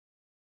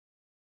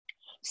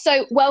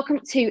So welcome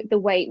to The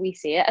Way We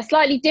See It, a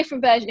slightly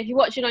different version. If you're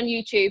watching on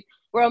YouTube,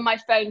 we're on my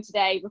phone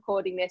today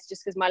recording this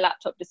just because my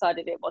laptop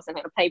decided it wasn't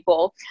going to play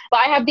ball. But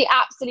I have the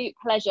absolute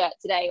pleasure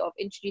today of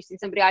introducing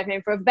somebody I've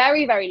known for a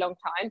very, very long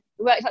time.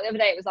 We worked out the other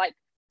day, it was like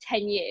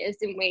 10 years,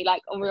 didn't we?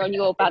 Like, we were on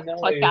your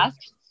podcast.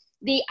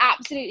 The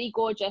absolutely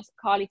gorgeous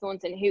Carly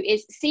Thornton, who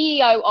is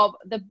CEO of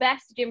the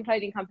best gym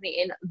clothing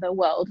company in the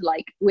world,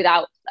 like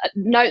without,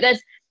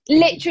 there's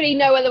literally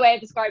no other way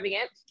of describing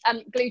it,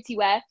 Gluty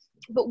Wear.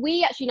 But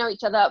we actually know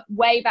each other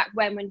way back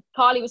when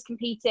Carly was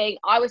competing.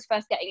 I was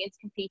first getting into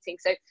competing.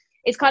 So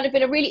it's kind of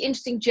been a really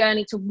interesting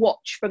journey to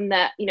watch from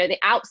the, the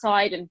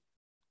outside and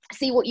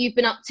see what you've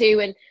been up to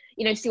and,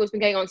 see what's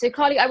been going on. So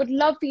Carly, I would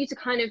love for you to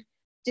kind of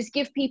just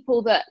give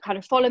people that kind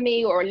of follow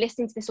me or are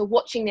listening to this or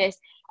watching this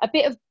a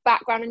bit of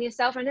background on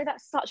yourself. I know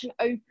that's such an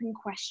open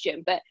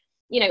question, but,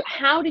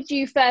 how did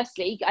you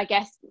firstly, I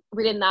guess,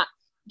 within that,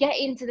 get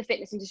into the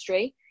fitness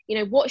industry?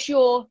 What's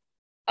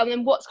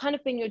kind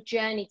of been your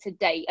journey to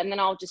date? And then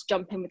I'll just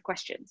jump in with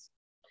questions.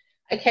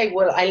 Okay,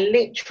 well, I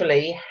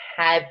literally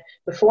had,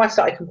 before I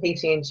started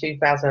competing in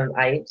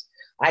 2008,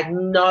 I had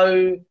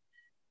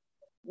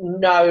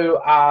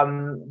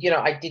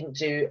I didn't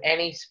do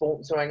any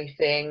sports or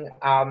anything.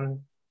 I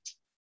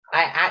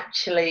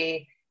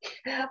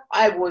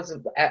was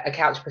a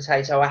couch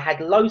potato. I had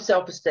low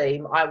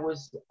self-esteem. I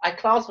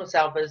classed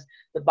myself as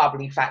the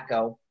bubbly fat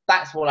girl.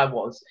 That's what I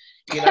was.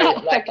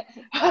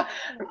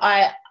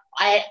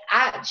 I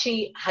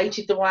actually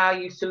hated the way I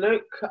used to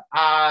look.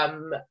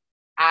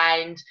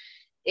 And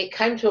it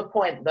came to a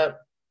point that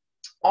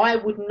I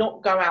would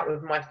not go out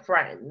with my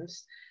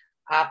friends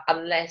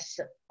unless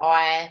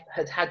I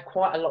had had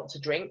quite a lot to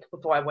drink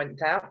before I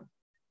went out,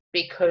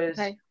 because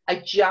I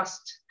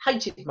just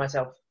hated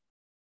myself.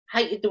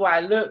 Hated the way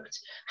I looked,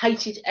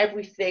 hated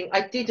everything.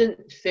 I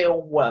didn't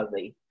feel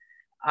worthy.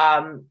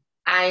 And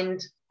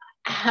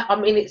I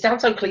mean, it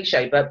sounds so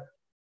cliche, but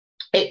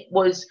it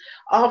was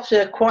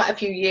after quite a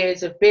few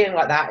years of being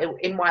like that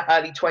in my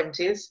early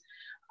 20s.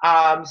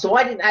 So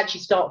I didn't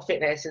actually start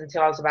fitness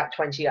until I was about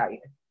 28.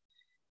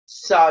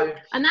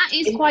 And that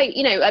is quite,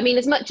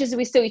 as much as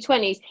we're still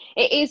 20s,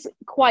 it is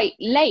quite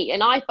late.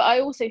 And I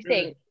also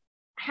think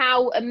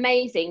how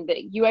amazing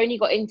that you only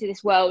got into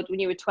this world when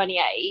you were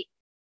 28,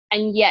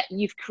 and yet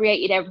you've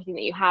created everything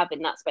that you have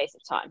in that space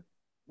of time.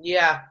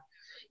 Yeah.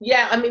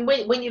 I mean,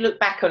 when you look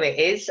back on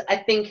it, I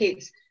think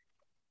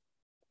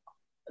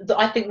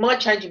my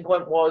changing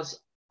point was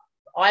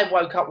I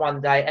woke up one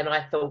day and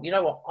I thought, you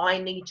know what, I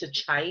need to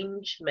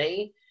change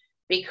me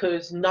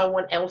because no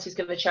one else is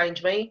going to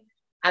change me.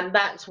 And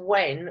that's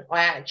when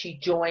I actually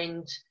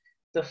joined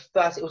it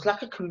was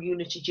like a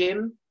community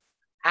gym.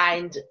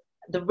 And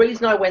the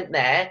reason I went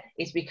there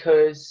is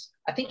because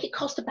I think it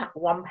cost about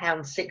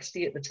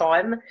 £1.60 at the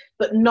time,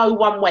 but no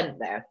one went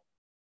there.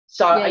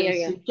 So I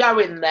used to go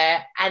in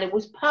there and it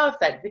was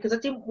perfect because I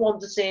didn't want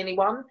to see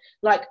anyone.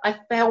 Like I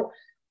felt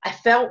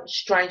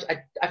strange.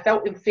 I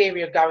felt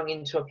inferior going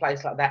into a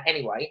place like that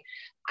anyway.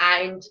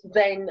 And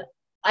then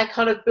I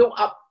kind of built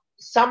up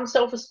some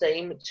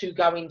self-esteem to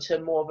go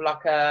into more of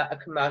like a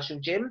commercial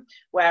gym,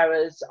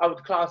 whereas I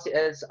would class it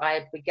as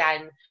I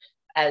began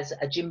as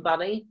a gym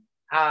bunny.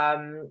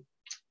 And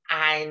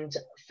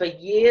for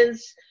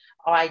years,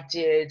 I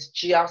did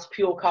just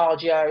pure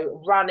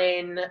cardio,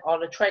 running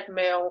on a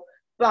treadmill.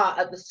 But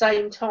at the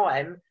same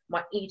time,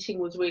 my eating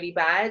was really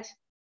bad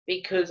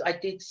because I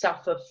did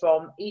suffer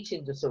from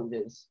eating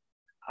disorders.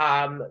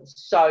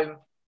 So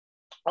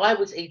I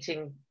was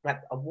eating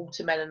like a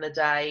watermelon a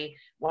day,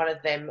 one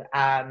of them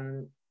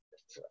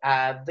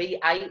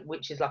V8,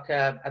 which is like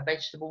a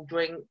vegetable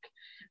drink,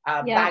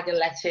 bag of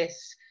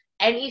lettuce,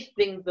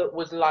 anything that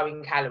was low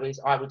in calories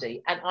I would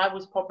eat. And I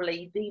was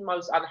probably the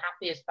most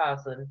unhappiest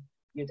person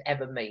you'd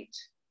ever meet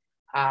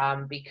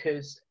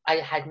because I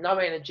had no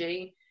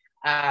energy.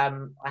 I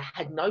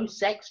had no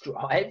sex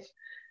drive.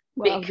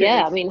 Well,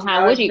 yeah, I mean,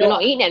 how would you? You're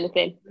not eating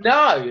anything.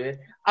 No.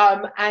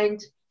 And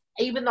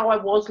even though I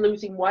was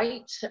losing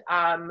weight,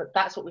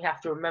 that's what we have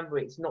to remember.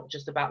 It's not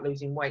just about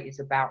losing weight. It's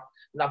about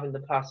loving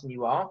the person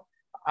you are.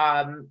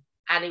 And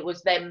it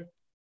was then,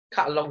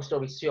 cut a long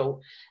story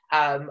short,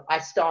 I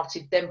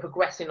started then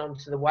progressing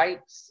onto the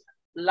weights.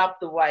 Loved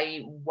the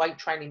way weight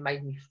training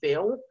made me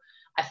feel.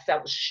 I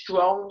felt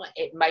strong.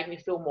 It made me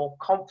feel more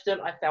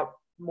confident. I felt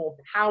more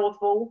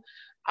powerful.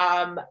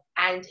 And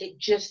it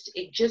just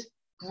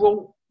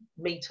brought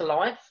me to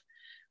life.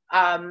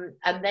 And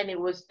then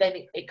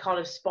it kind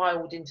of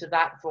spiraled into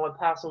that for a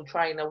personal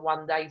trainer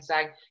one day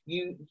saying,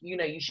 you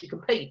should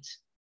compete.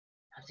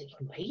 I was thinking,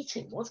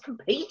 competing? What's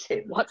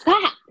competing? What's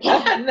that?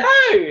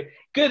 No,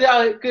 good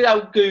old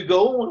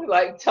Google,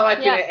 like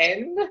typing it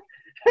in.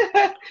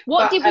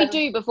 What did we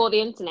do before the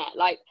internet?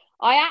 Like,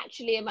 I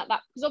actually am at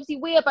that, because obviously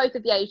we are both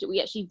of the age that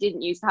we actually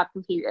didn't used to have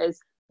computers.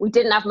 We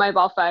didn't have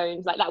mobile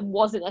phones. Like, that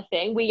wasn't a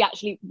thing. We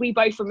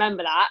both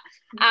remember that.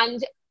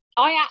 And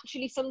I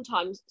actually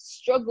sometimes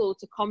struggle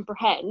to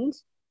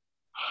comprehend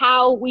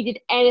how we did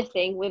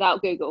anything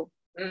without Google.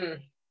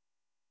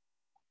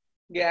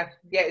 Yeah,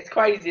 it's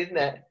crazy, isn't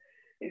it?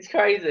 It's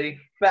crazy.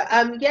 But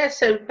yeah,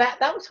 so that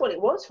was what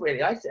it was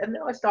really. And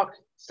then I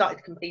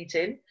started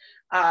competing.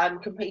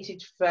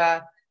 Competed for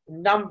a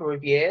number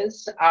of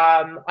years.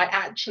 I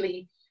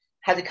actually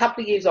had a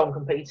couple of years on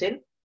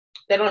competing.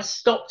 Then I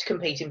stopped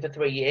competing for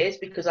 3 years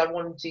because I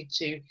wanted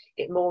to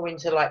get more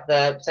into like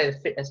the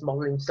fitness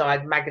modeling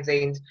side,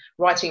 magazines,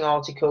 writing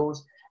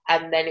articles,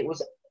 and then it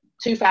was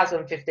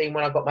 2015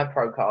 when I got my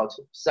pro card.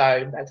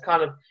 So that's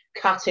kind of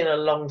cutting a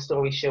long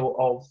story short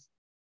of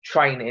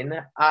training.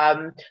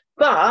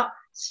 But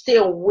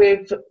still,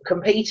 with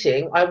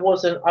competing, I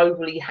wasn't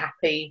overly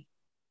happy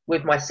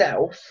with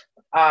myself.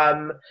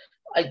 Um,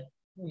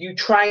 you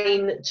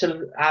train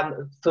to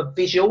for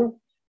visual.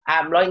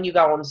 Like when you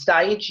go on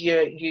stage,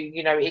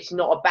 you know it's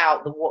not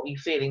about what you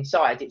feel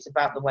inside. It's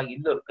about the way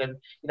you look and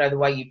the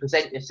way you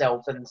present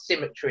yourself and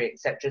symmetry,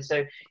 etc.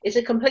 So it's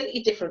a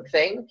completely different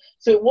thing.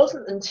 So it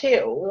wasn't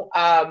until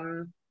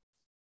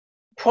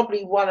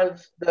probably one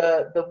of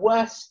the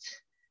worst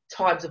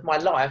times of my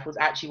life was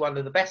actually one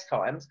of the best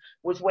times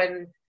was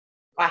when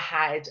I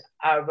had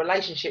a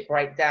relationship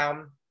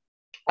breakdown.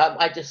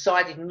 I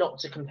decided not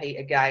to compete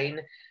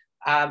again.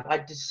 I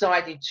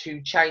decided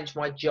to change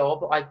my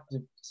job. I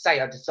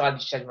decided to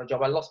change my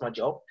job. I lost my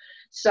job.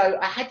 So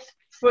I had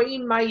three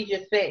major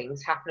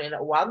things happening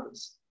at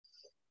once.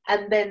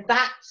 And then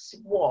that's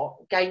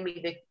what gave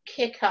me the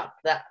kick up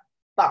that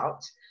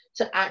butt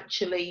to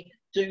actually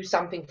do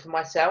something for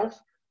myself.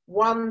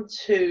 One,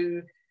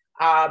 to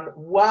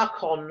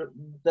work on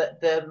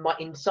my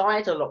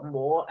inside a lot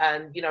more,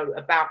 and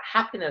about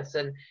happiness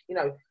and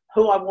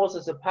who I was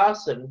as a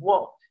person.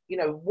 What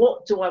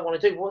do I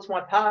want to do? What's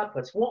my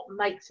purpose? What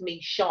makes me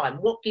shine?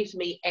 What gives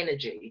me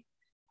energy?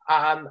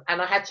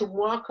 And I had to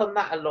work on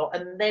that a lot.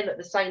 And then at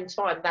the same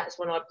time, that's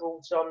when I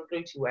brought on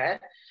Glutewear,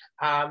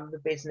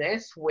 the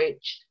business,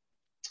 which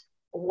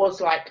was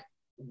like,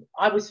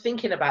 I was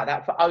thinking about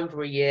that for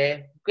over a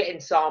year, getting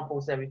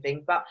samples and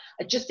everything, but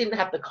I just didn't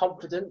have the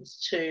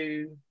confidence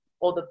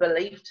or the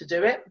belief to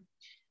do it.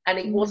 And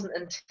it wasn't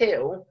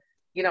until,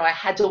 I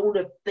had all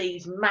of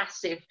these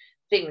massive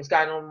things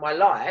going on in my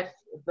life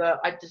that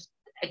I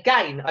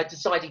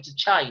decided to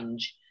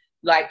change,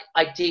 like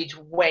I did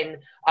when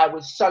I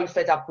was so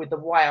fed up with the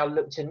way I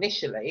looked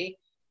initially.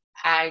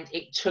 And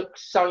it took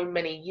so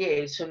many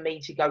years for me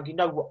to go,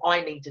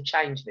 I need to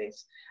change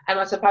this. And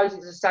I suppose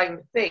it's the same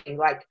thing,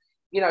 like,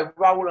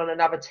 roll on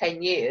another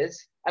 10 years.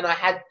 And I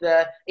had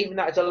even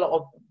though there's a lot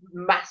of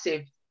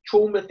massive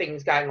trauma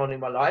things going on in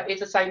my life,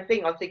 it's the same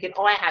thing. I'm thinking,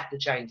 I have to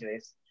change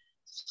this.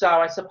 So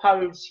I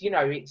suppose,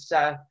 it's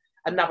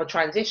another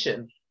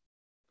transition.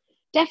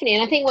 Definitely.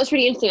 And I think what's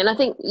really interesting, and I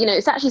think,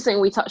 it's actually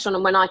something we touched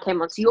on when I came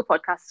onto your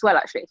podcast as well,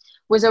 actually,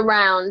 was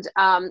around,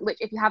 which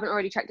if you haven't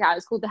already checked out,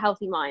 it's called The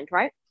Healthy Mind,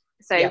 right?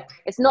 So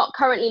It's not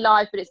currently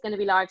live, but it's going to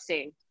be live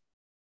soon.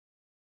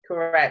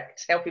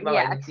 Correct. Healthy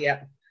Minds,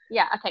 yeah.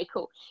 Yeah, okay,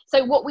 cool.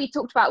 So what we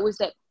talked about was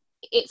that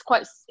it's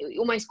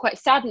almost quite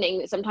saddening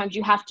that sometimes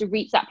you have to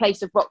reach that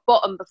place of rock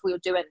bottom before you'll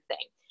do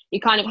anything. You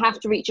kind of have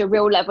to reach a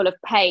real level of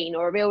pain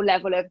or a real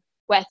level of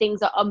where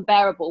things are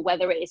unbearable,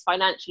 whether it is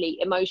financially,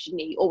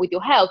 emotionally, or with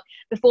your health,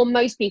 before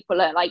most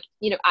people are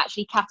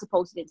actually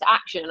catapulted into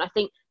action. And I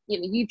think,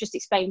 you've just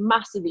explained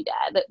massively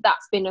there that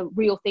that's been a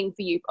real thing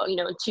for you,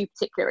 on two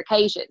particular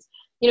occasions.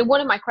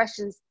 One of my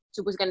questions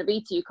was going to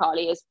be to you,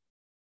 Carly, is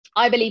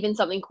I believe in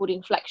something called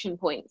inflection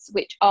points,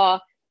 which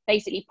are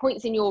basically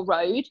points in your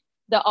road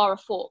that are a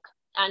fork,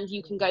 and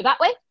you can go that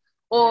way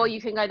or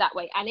you can go that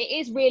way. And it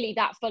is really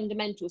that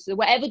fundamental. So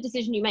whatever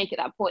decision you make at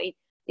that point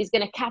is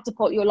going to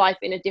catapult your life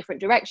in a different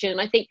direction. And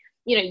I think,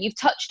 you've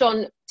touched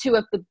on two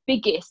of the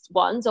biggest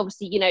ones,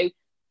 obviously,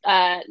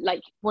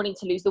 like wanting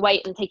to lose the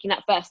weight and taking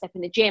that first step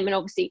in the gym, and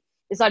obviously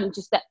deciding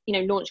to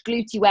launch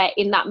Glutewear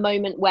in that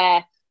moment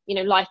where,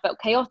 life felt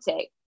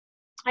chaotic.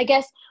 I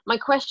guess my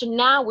question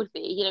now would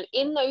be,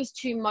 in those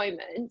two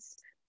moments,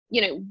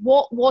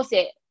 what was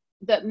it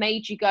that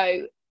made you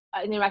go,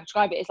 I think I can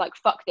describe it as like,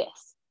 fuck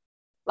this,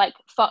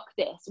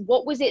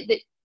 What was it that,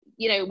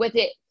 was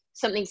it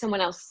something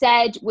someone else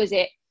said? Was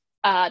it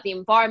the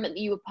environment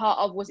that you were part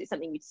of? Was it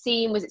something you'd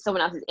seen? Was it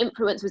someone else's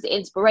influence? Was it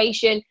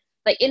inspiration?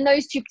 Like in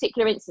those two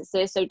particular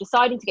instances, so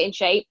deciding to get in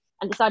shape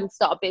and deciding to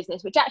start a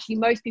business, which actually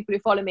most people who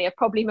follow me are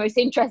probably most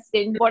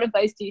interested in one of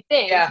those two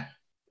things. Yeah.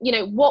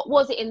 What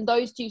was it in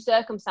those two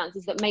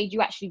circumstances that made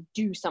you actually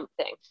do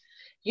something?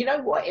 You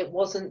know what? It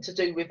wasn't to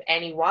do with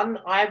anyone.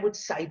 I would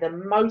say the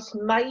most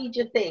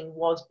major thing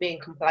was being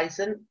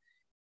complacent,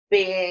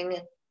 being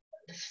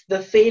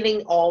the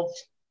feeling of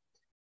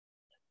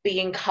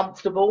being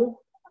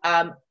comfortable.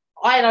 I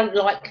don't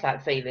like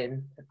that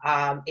feeling.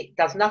 It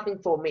does nothing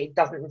for me. It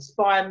doesn't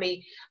inspire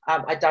me.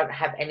 I don't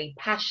have any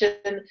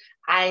passion.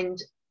 And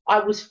I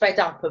was fed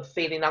up of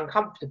feeling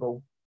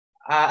uncomfortable.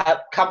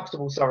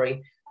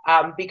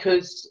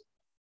 Because,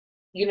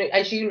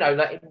 as you know,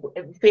 like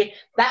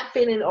that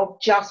feeling of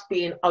just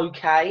being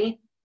okay.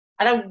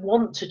 I don't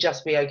want to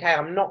just be okay.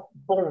 I'm not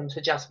born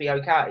to just be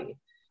okay.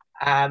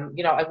 I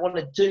want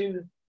to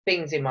do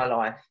things in my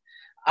life.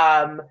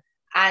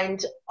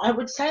 And I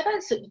would say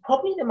that's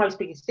probably the most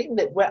biggest thing,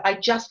 that where I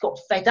just got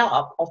fed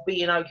up of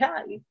being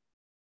okay.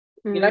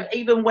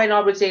 Even when I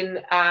was in,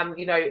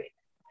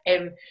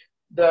 in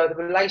the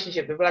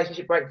relationship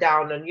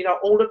breakdown, and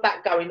all of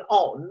that going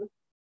on,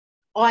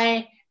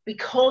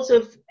 because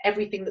of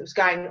everything that was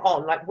going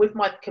on, like with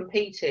my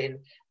competing,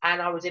 and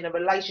I was in a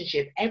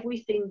relationship,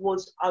 everything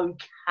was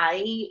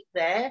okay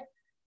there,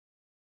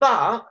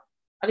 but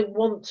I didn't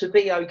want to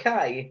be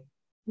okay.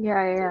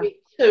 Yeah.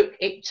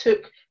 It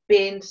took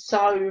being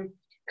so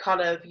kind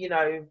of,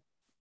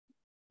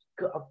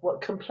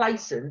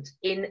 complacent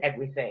in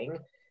everything,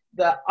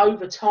 that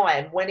over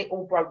time, when it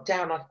all broke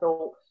down, I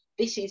thought,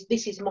 this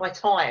is my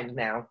time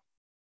now.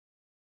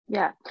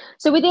 Yeah.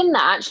 So within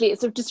that, actually,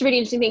 it's just a really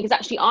interesting thing, because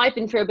actually I've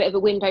been through a bit of a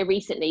window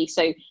recently.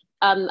 So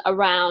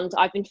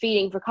I've been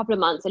feeling for a couple of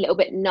months a little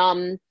bit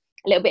numb,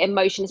 a little bit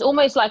emotional. It's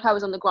almost like I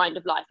was on the grind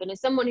of life. And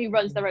as someone who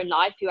runs their own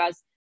life, who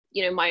has,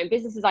 my own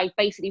businesses, I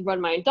basically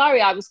run my own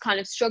diary. I was kind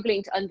of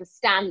struggling to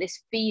understand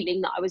this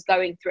feeling that I was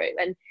going through.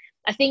 And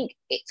I think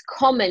it's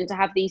common to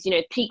have these,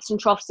 peaks and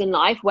troughs in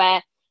life,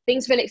 where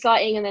things feel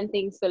exciting and then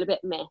things feel a bit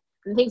meh.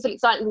 And things feel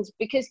exciting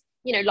because,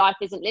 life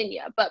isn't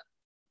linear. But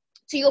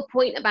to your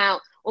point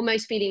about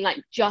almost feeling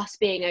like just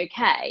being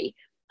okay,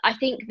 I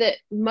think that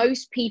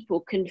most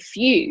people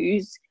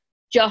confuse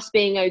just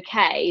being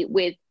okay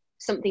with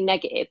something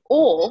negative,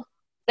 or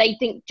they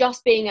think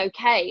just being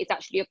okay is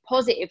actually a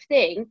positive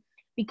thing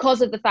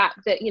because of the fact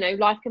that,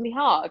 life can be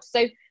hard.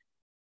 So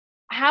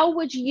how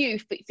would you,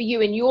 for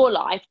you in your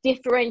life,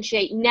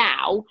 differentiate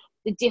now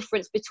the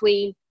difference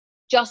between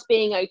just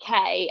being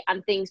okay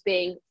and things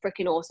being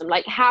freaking awesome?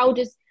 Like, how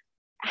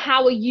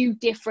are you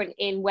different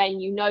in when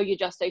you're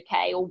just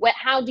okay, or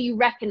how do you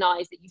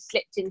recognize that you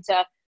slipped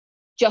into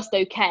just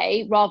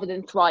okay rather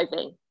than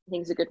thriving? I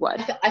think is a good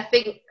word. I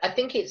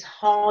think it's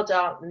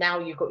harder now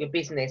you've got your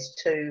business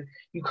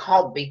you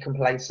can't be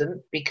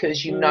complacent,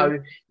 because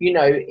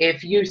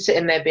if you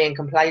sitting there being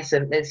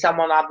complacent, there's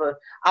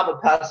other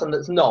person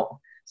that's not.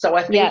 So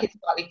I think it's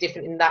slightly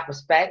different in that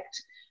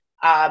respect.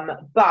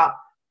 But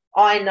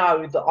I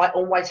know that I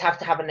always have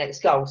to have a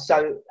next goal.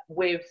 So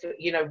with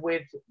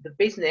the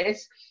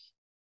business,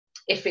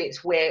 if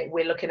it's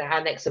we're looking at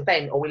our next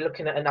event, or we're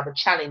looking at another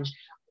challenge,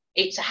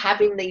 it's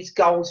having these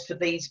goals for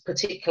these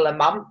particular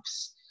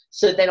months.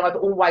 So then I've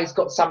always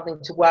got something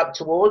to work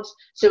towards.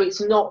 So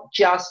it's not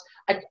just,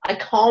 I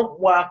can't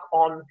work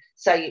on,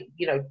 say,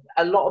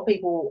 a lot of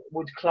people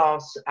would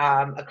class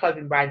a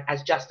clothing brand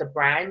as just a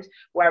brand,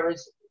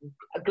 whereas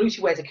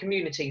Glucy Wear is a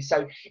community.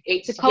 So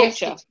it's a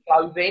culture. Yes, it's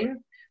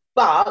clothing,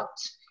 but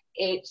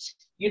it's,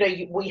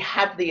 we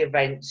have the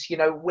events,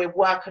 we're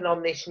working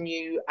on this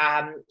new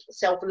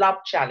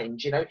self-love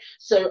challenge,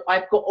 so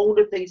I've got all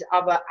of these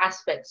other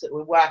aspects that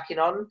we're working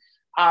on.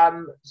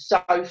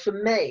 So for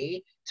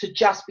me to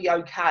just be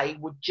okay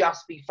would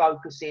just be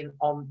focusing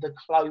on the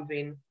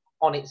clothing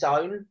on its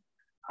own.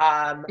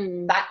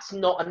 That's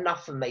not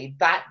enough for me.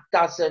 That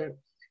doesn't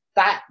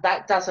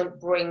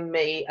bring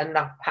me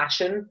enough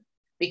passion,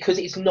 because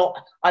it's not,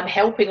 I'm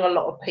helping a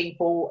lot of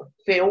people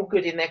feel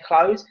good in their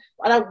clothes.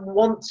 I don't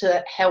want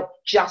to help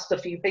just a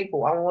few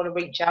people. I want to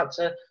reach out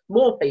to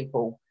more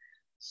people.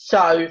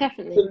 So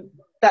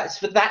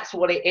that's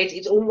what it is.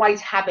 It's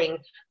always having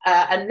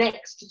a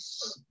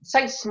next,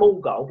 say, small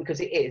goal,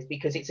 because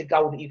it's a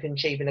goal that you can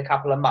achieve in a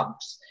couple of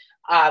months.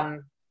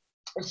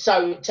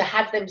 So to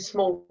have them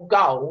small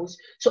goals,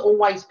 to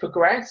always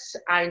progress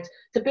and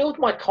to build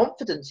my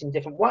confidence in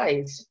different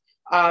ways.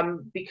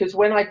 Because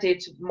when I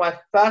did my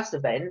first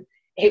event,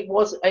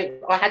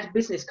 I had a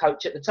business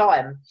coach at the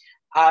time,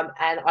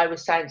 and I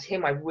was saying to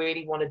him, I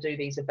really want to do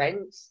these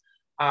events,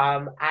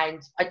 and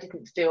I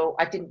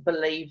didn't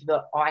believe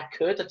that I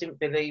didn't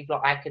believe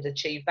that I could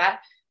achieve that.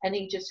 And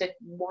he just said,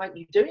 why aren't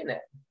you doing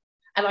it?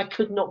 And I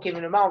could not give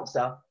him an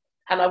answer.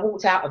 And I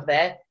walked out of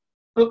there,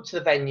 booked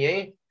the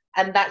venue,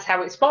 and that's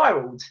how it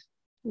spiraled.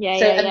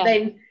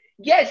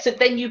 So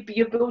then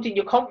you're building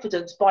your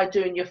confidence by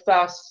doing your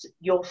first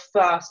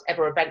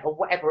ever event, or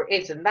whatever it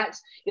is. And that's,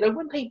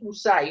 when people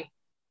say,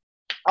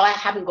 I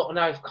haven't got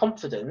enough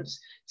confidence,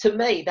 to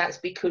me, that's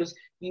because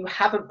you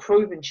haven't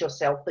proven to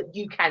yourself that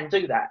you can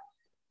do that.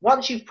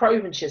 Once you've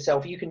proven to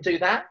yourself you can do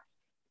that,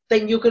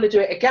 then you're going to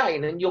do it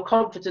again, and your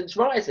confidence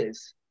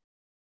rises.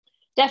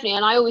 Definitely.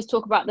 And I always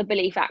talk about the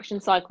belief action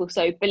cycle.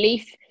 So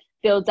belief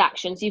builds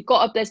action. So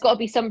there's got to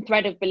be some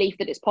thread of belief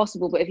that it's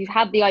possible. But if you've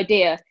had the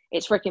idea,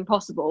 it's freaking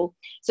possible.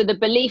 So the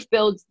belief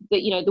builds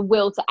the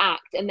will to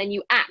act, and then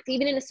you act,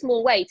 even in a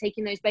small way,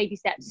 taking those baby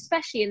steps,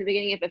 especially in the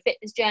beginning of a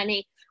fitness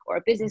journey or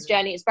a business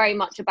journey. It's very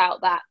much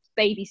about that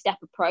baby step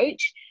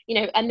approach,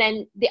 and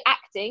then the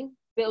acting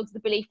builds the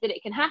belief that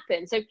it can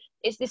happen. So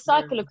it's this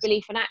cycle of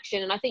belief and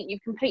action. And I think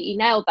you've completely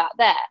nailed that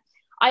there.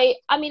 I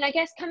mean, I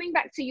guess coming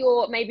back to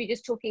your, maybe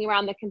just talking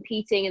around the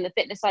competing and the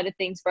fitness side of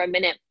things for a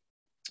minute,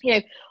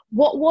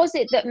 what was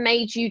it that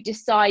made you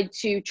decide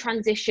to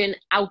transition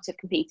out of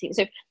competing?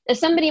 So as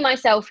somebody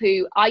myself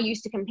who I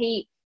used to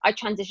compete, I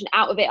transitioned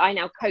out of it. I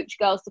now coach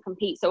girls to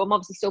compete. So I'm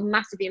obviously still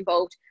massively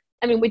involved.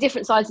 I mean, we're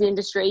different sides of the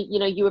industry.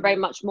 You were very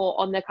much more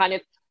on the kind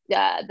of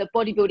the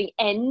bodybuilding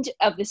end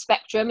of the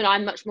spectrum, and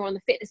I'm much more on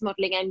the fitness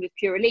modeling end with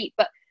Pure Elite.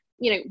 But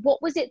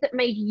what was it that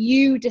made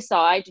you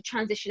decide to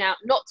transition out,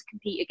 not to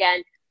compete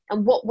again?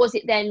 And what was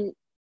it then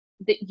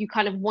that you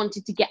kind of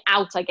wanted to get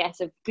out, I guess,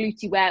 of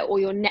Glutewear or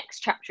your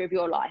next chapter of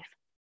your life?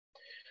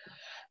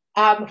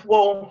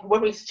 Well,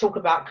 when we talk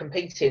about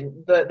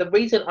competing, the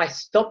reason I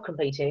stopped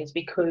competing is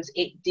because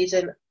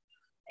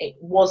it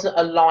wasn't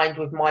aligned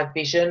with my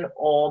vision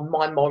or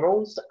my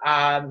morals.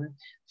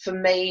 For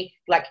me,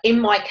 like in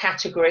my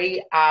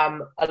category,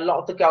 a lot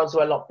of the girls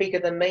were a lot bigger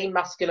than me,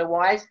 muscular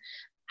wise,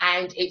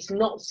 and it's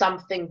not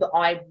something that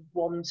I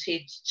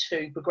wanted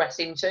to progress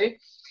into.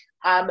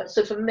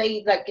 So for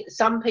me, like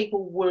some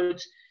people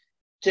would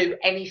do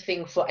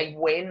anything for a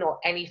win or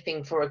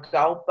anything for a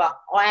goal, but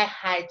I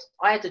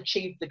had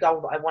achieved the goal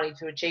that I wanted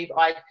to achieve.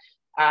 I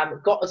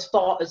got as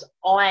far as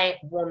I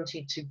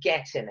wanted to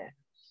get in it.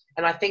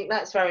 And I think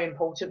that's very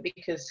important,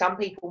 because some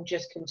people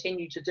just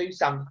continue to do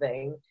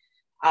something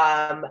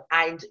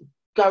and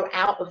go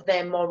out of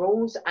their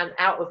morals and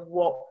out of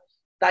what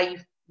they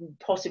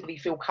possibly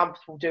feel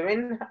comfortable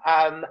doing.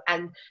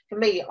 And for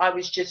me, I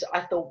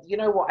thought, you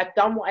know what, I've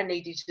done what I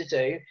needed to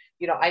do.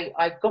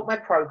 I got my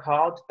pro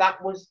card.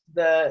 That was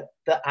the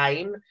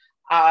aim.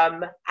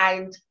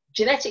 And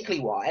genetically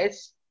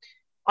wise,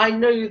 I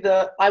knew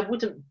that I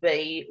wouldn't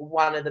be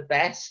one of the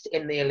best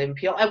in the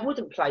Olympia. I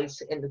wouldn't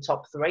place in the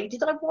top 3.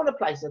 Did I want to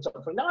place in the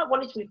top 3? No, I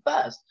wanted to be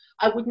first.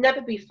 I would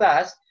never be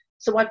first.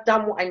 So I've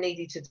done what I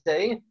needed to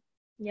do.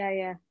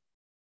 Yeah.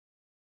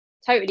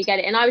 Totally get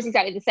it. And I was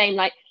exactly the same.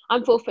 Like,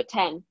 I'm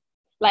 4'10".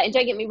 Like, and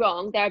don't get me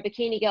wrong, there are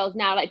bikini girls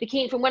now. Like,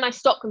 bikini, from when I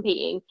stopped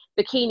competing,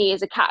 bikini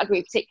as a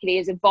category particularly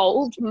has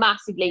evolved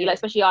massively, like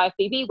especially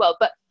IFBB world.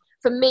 But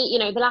for me,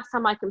 the last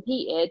time I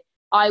competed,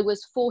 I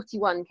was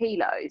 41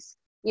 kilos.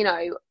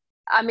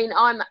 I mean,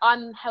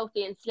 I'm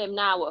healthy and slim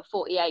now at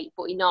 48,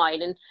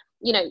 49. And,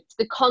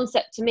 the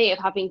concept to me of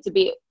having to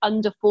be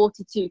under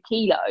 42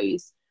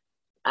 kilos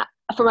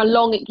from a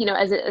long,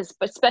 as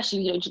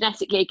especially,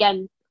 genetically,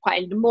 again,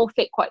 quite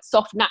endomorphic, quite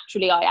soft,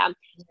 naturally I am,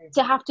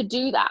 to have to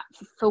do that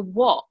for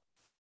what?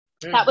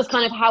 That was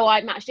kind of how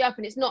I matched it up.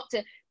 And it's not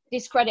to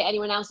discredit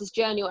anyone else's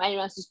journey or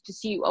anyone else's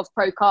pursuit of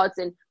pro cards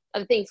and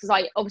other things,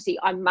 because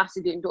I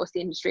massively endorse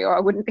the industry, or I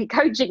wouldn't be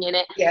coaching in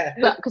it.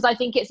 But because I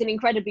think it's an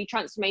incredibly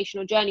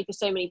transformational journey for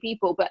so many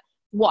people. But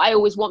what I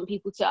always want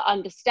people to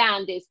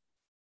understand is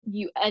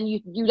you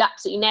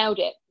absolutely nailed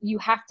it. You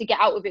have to get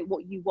out of it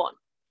what you want.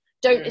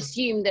 Don't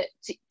assume that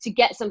to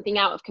get something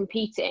out of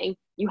competing,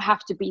 you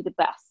have to be the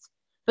best.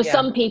 For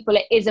some people,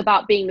 it is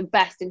about being the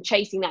best and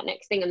chasing that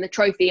next thing and the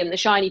trophy and the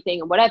shiny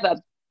thing and whatever.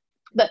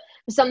 But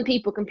for some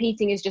people,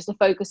 competing is just a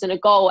focus and a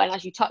goal. And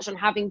as you touched on,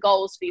 having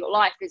goals for your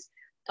life is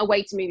a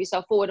way to move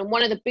yourself forward. And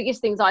one of the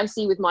biggest things I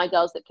see with my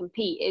girls that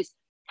compete is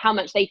how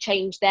much they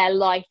change their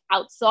life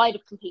outside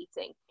of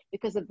competing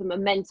because of the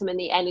momentum and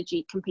the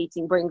energy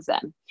competing brings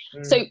them.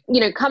 So,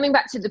 coming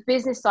back to the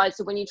business side,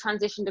 so when you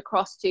transitioned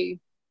across to,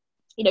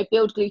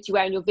 build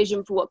Glutewear and your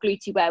vision for what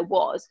Glutewear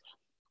was,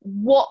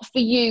 what for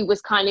you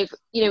was kind of,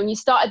 when you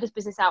started this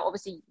business out,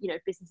 obviously,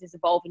 businesses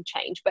evolve and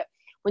change, but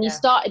when you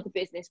started the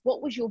business,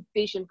 what was your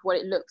vision for what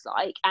it looks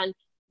like? And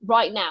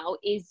right now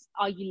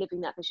are you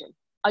living that vision?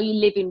 Are you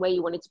living where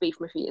you wanted to be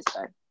from a few years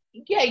ago?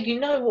 Yeah, you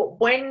know what,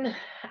 when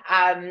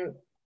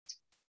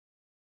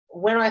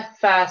I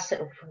first,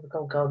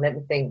 let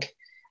me think.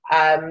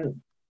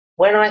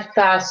 When I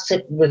first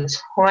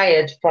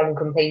retired from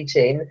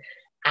competing,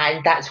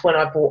 and that's when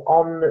I brought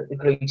on the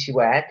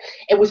Glutewear,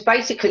 it was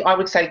basically, I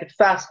would say the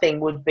first thing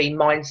would be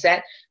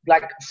mindset.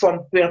 Like,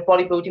 from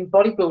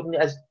bodybuilding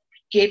has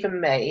given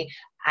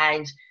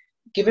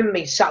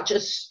me such a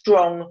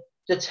strong,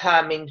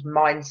 determined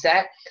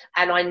mindset.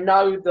 And I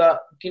know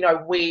that,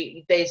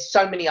 there's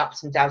so many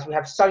ups and downs, we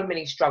have so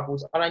many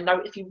struggles, and I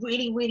know if you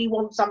really, really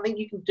want something,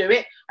 you can do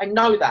it. I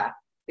know that,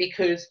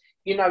 because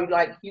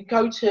like, you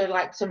go to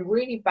like some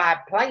really bad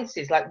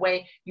places, like where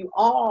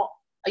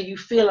you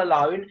feel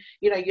alone,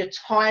 you're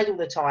tired all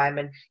the time,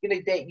 and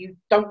that you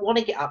don't want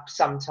to get up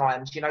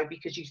sometimes,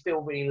 because you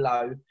feel really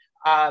low.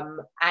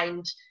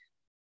 And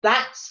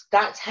that's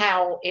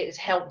how it has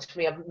helped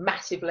me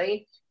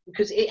massively,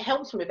 because it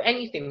helps me with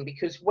anything.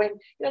 Because when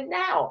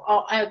now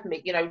I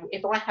admit,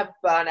 if I have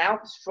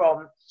burnouts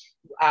from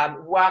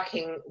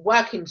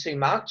working too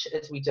much,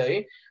 as we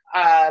do,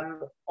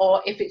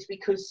 or if it's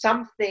because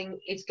something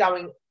is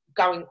going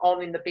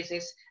on in the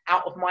business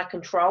out of my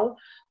control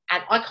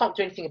and I can't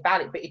do anything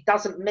about it, but it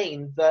doesn't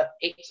mean that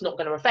it's not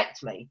going to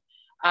affect me.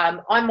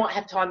 I might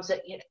have times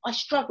that I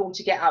struggle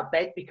to get out of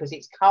bed because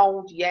it's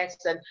cold, yes,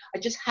 and I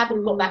just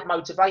haven't got that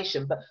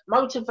motivation. But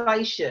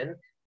motivation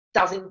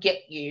doesn't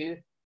get you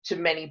to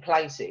many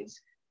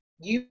places.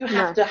 You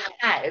have to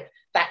have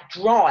that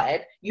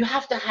drive. You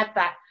have to have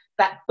that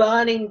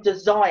burning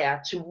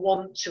desire to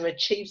want to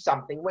achieve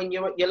something when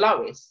you're at your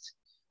lowest.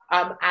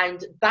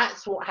 And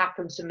that's what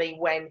happened to me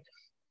when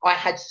I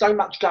had so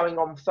much going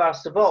on,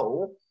 first of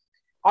all.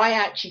 I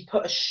actually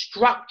put a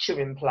structure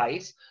in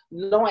place,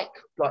 like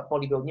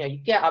bodybuilding. You know, you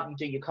get up, you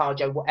do your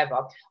cardio,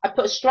 whatever. I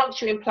put a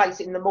structure in place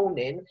in the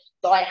morning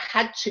that I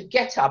had to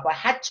get up, I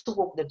had to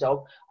walk the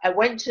dog. I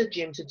went to the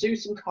gym to do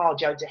some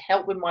cardio to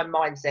help with my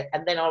mindset,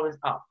 and then I was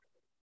up.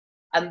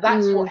 And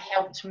that's what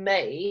helped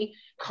me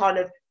kind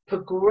of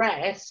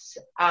progress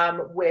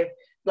with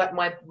like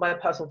my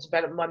personal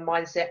development, my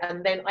mindset,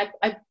 and then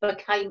I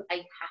became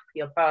a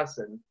happier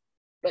person.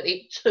 But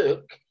it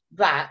took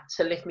that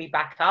to lift me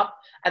back up,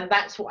 and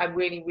that's what I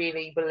really,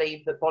 really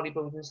believe that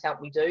bodybuilding has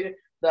helped me do.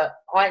 That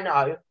I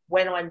know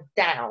when I'm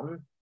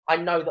down, I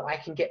know that I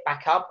can get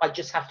back up. I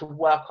just have to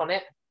work on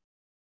it,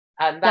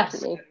 and that's.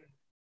 Definitely.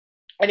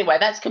 Anyway,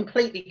 that's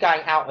completely going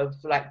out of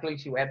like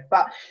glutewear.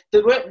 But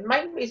the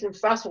main reason,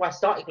 first of all, I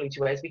started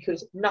glutewear is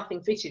because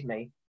nothing fitted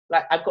me.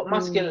 Like, I've got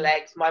muscular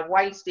legs, my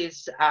waist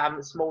is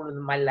smaller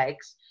than my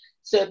legs.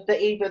 So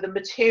either the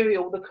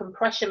material, the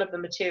compression of the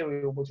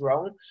material was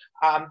wrong.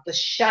 The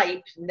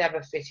shape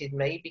never fitted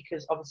me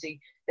because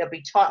obviously they'll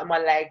be tight on my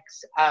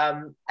legs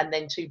and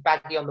then too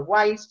baggy on the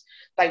waist.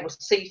 They were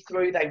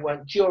see-through, they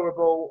weren't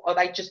durable, or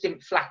they just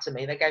didn't flatter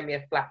me. They gave me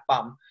a flat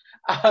bum.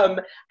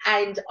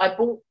 And I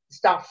bought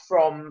stuff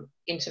from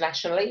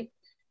internationally,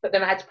 but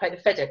then I had to pay the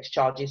FedEx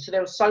charges. So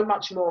there was so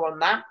much more on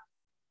that.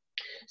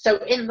 So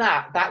in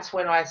that's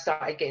when I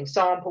started getting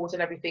samples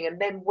and everything.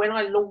 And then when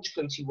I launched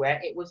Glutewear,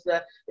 it was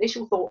the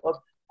initial thought of,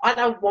 I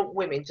don't want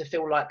women to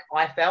feel like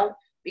I felt,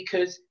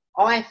 because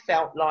I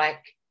felt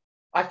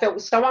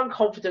so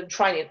unconfident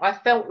training. I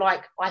felt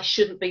like I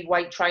shouldn't be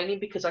weight training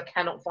because I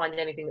cannot find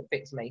anything that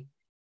fits me.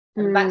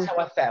 And that's how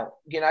I felt.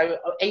 You know,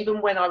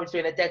 even when I was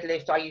doing a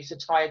deadlift, I used to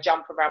tie a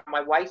jumper around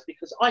my waist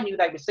because I knew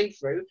they were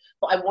see-through,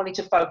 but I wanted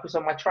to focus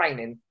on my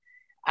training.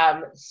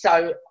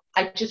 So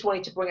I just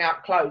wanted to bring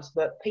out clothes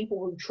that people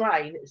who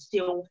train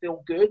still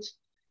feel good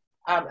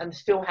and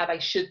feel how they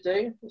should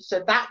do.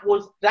 So that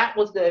was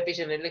the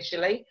vision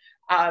initially.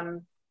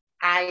 And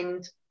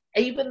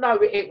even though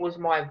it was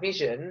my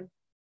vision,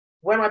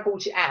 when I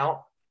brought it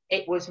out,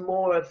 it was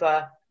more of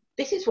a,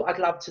 this is what I'd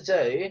love to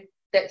do.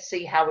 Let's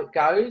see how it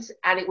goes.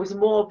 And it was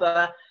more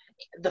of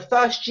the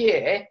first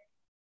year,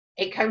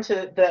 it came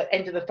to the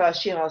end of the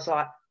first year, and I was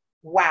like,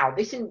 wow,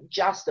 this isn't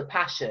just a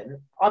passion.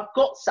 I've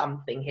got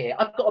something here.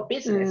 I've got a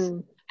business.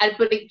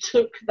 But it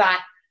took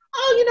that,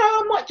 oh, you know,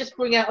 I might just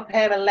bring out a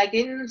pair of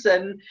leggings.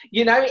 And,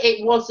 you know,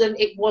 it wasn't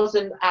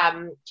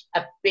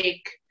a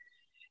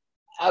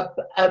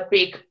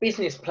big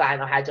business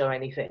plan I had or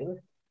anything.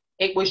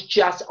 It was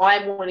just,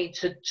 I wanted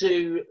to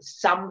do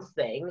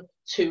something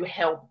to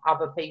help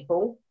other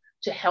people,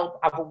 to help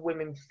other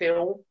women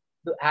feel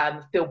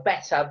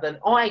better than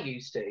I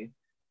used to.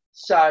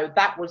 So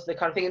that was the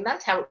kind of thing, and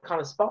that's how it kind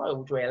of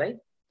spiraled, really.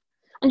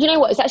 And you know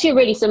what? It's actually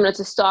really similar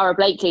to Stara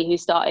Blakely, who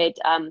started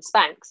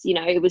Spanx. You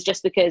know, it was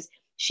just because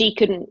she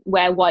couldn't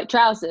wear white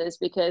trousers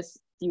because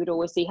you would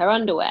always see her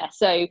underwear.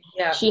 So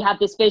she had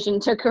this vision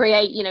to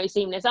create, you know,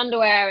 seamless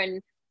underwear.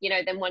 And, you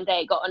know, then one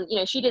day it got on, you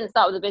know, she didn't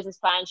start with a business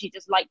plan. She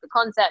just liked the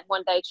concept.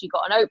 One day she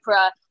got on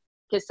Oprah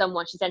because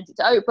she sent it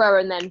to Oprah,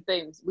 and then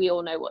boom, we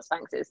all know what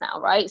Spanx is now,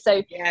 right?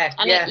 So,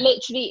 it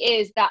literally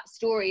is that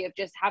story of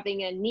just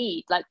having a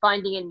need, like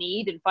finding a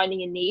need and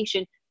finding a niche.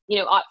 And, you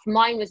know,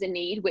 mine was a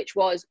need, which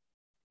was,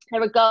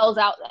 there are girls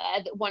out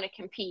there that want to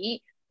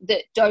compete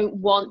that don't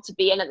want to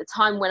be. And at the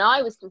time when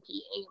I was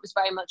competing, it was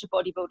very much a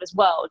bodybuilder's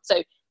world.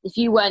 So if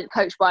you weren't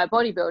coached by a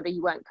bodybuilder,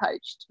 you weren't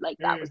coached. Like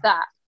that was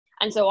that.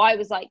 And so I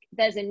was like,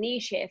 there's a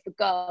niche here for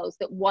girls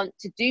that want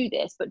to do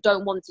this, but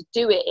don't want to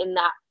do it in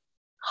that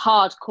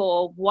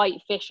hardcore white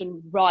fish and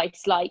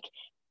rice. Like,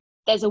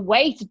 there's a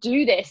way to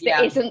do this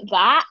that isn't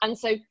that. And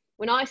so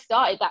when I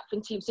started that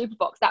from Team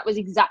Superbox, that was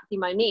exactly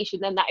my niche.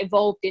 And then that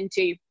evolved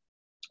into,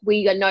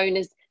 we are known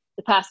as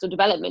the personal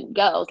development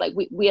girls. Like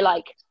we're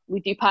like, we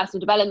do personal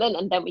development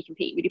and then we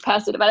compete. We do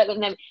personal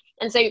development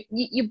and so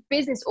your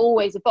business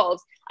always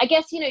evolves. I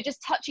guess, you know,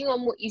 just touching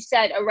on what you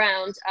said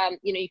around,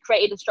 you know, you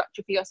created a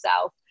structure for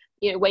yourself,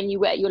 you know, when you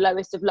were at your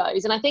lowest of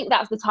lows. And I think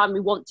that's the time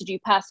we want to do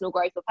personal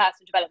growth or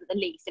personal development the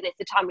least. And it's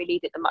the time we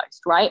need it the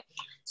most, right?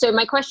 So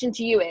my question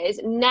to you is,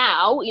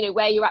 now, you know,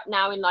 where you're at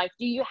now in life,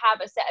 do you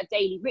have a set of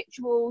daily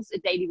rituals, a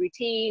daily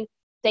routine,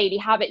 daily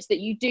habits that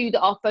you do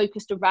that are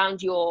focused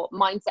around your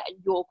mindset and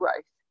your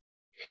growth?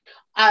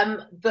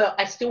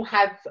 I still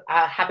have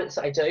habits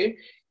that I do.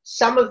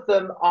 Some of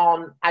them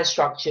aren't as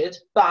structured,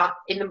 but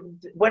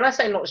when I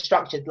say not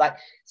structured, like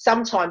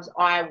sometimes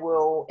I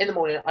will, in the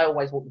morning, I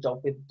always walk the dog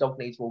if the dog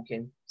needs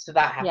walking. So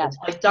that happens.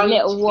 Yeah, I don't.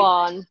 Little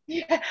one.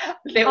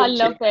 Little I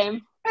love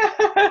him.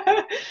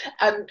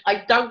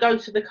 I don't go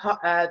to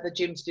the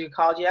gym to do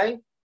cardio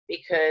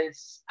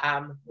because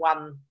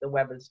one, the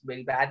weather's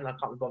really bad and I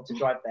can't be bothered to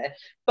drive there.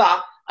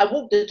 But I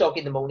walk the dog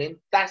in the morning.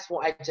 That's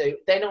what I do.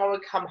 Then I will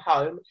come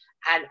home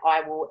and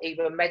I will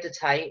either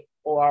meditate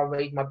or I'll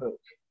read my book.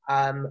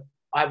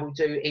 I will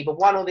do either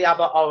one or the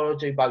other, or I'll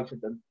do both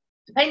of them.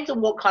 Depends on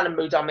what kind of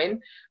mood I'm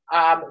in.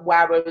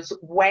 Whereas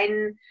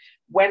when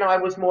I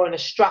was more in a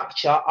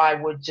structure, I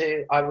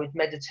would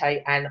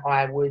meditate and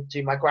I would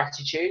do my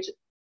gratitude.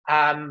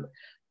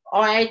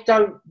 I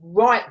don't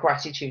write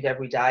gratitude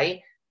every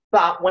day,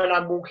 but when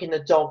I'm walking the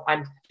dog,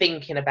 I'm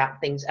thinking about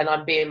things and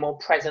I'm being more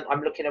present.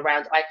 I'm looking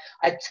around.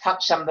 I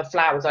touch some of the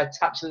flowers. I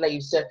touch the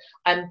leaves. So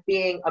I'm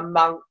being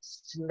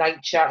amongst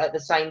nature at the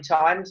same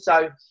time.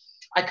 So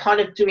I kind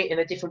of do it in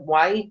a different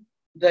way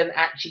than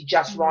actually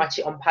just write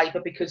it on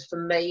paper, because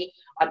for me,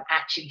 I'm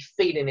actually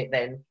feeling it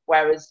then.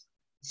 Whereas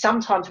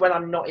sometimes when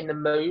I'm not in the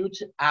mood,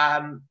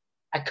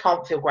 I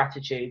can't feel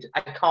gratitude.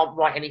 I can't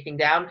write anything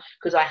down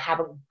because I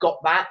haven't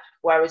got that.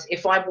 Whereas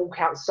if I walk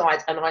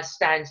outside and I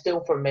stand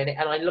still for a minute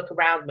and I look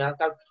around me, I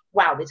go,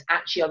 wow, there's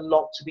actually a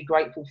lot to be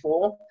grateful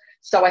for.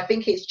 So I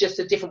think it's just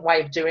a different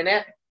way of doing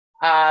it.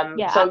 So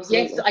absolutely.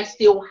 Yes, I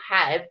still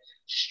have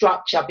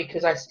structure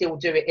because I still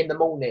do it in the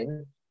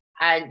morning.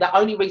 And the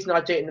only reason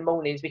I do it in the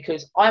morning is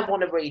because I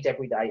want to read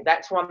every day.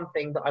 That's one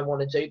thing that I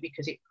want to do,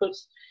 because it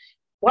puts,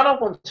 when I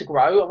want to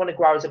grow, I want to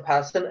grow as a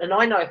person. And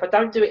I know if I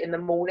don't do it in the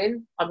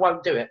morning, I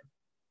won't do it.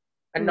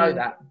 I know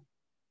that.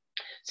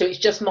 So it's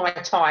just my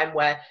time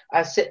where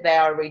I sit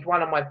there, I read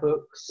one of my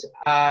books.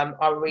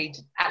 I read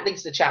at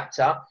least a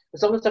chapter.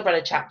 As long as I've read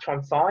a chapter,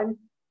 I'm fine.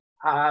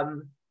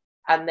 And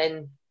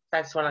then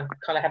that's when I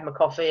kind of have my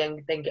coffee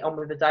and then get on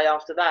with the day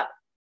after that.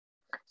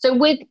 So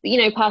with,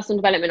 personal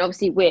development,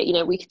 obviously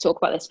we could talk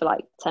about this for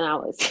like 10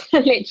 hours,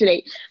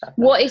 literally.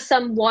 What is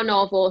some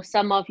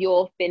of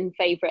your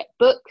favorite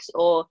books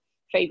or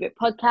favorite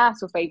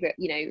podcasts or favorite,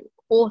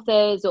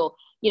 authors or,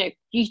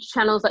 YouTube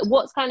channels? Like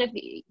what's kind of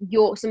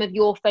some of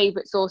your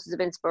favorite sources of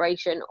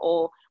inspiration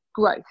or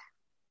growth?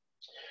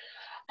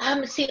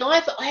 See,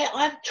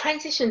 I've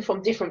transitioned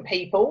from different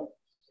people.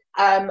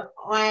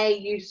 I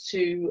used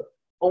to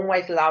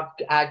always love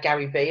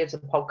Gary Vee as a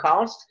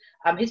podcast.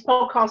 His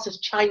podcast has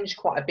changed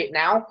quite a bit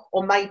now,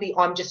 or maybe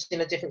I'm just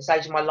in a different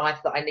stage of my life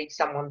that I need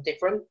someone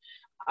different.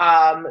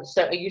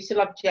 So I used to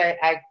love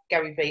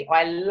Gary Vee.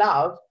 I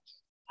love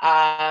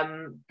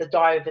The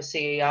Diary of a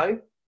CEO.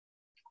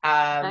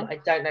 I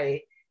don't know,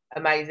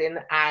 amazing.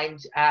 And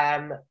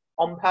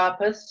On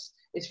Purpose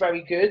is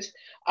very good.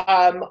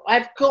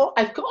 I've got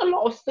a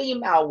lot of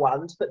female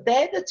ones, but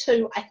they're the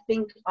two I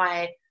think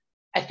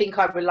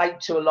I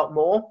relate to a lot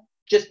more,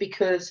 just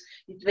because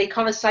they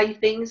kind of say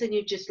things and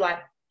you're just like,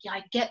 yeah,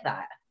 I get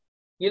that.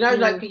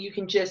 Like you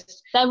can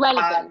just, they're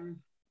relevant.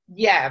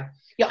 Yeah.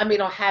 I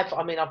mean,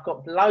 I've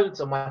got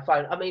loads on my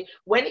phone. I mean,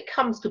 when it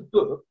comes to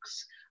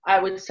books, I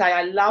would say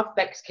I love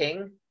Bex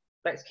King.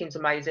 Bex King's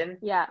amazing.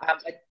 Yeah.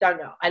 I don't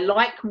know. I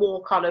like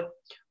more kind of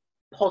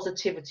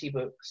positivity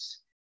books,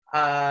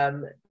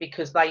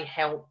 because they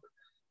help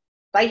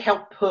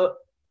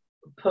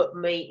put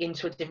me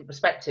into a different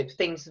perspective.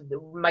 Things,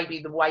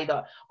 maybe the way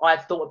that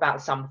I've thought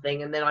about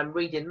something, and then I'm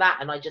reading that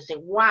and I just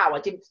think, wow, I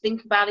didn't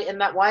think about it in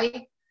that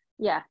way.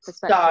 Yeah,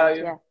 perspective.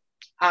 So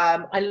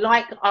yeah. I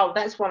like,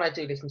 that's one I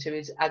do listen to,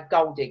 is a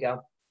Gold Digger.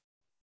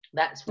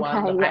 That's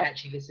one that I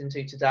actually listened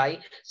to today.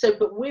 So,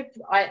 but with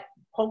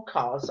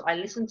podcasts, I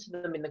listen to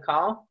them in the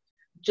car,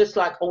 just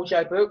like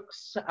audio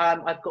books.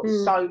 I've got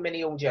so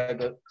many audio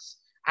books,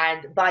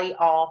 and they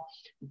are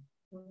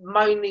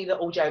mainly, the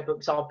audio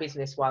books are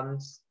business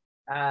ones.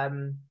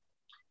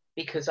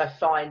 Because I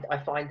find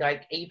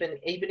like even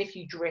if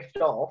you drift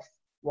off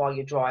while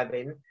you're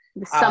driving,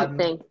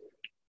 something,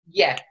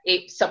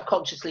 it's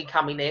subconsciously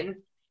coming in.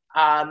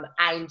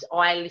 And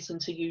I listen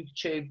to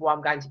YouTube while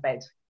I'm going to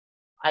bed.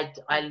 I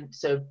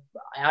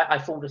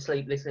fall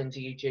asleep listening to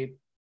YouTube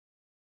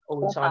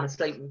all the time.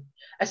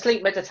 A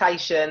sleep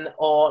meditation,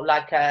 or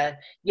like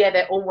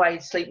they're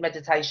always sleep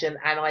meditation,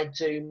 and I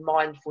do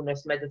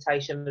mindfulness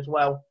meditation as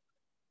well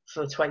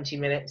for 20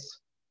 minutes.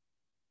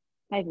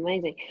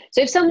 Amazing.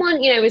 So if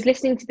someone, is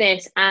listening to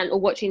this or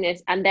watching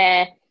this, and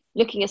they're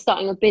looking at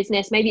starting a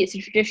business, maybe it's a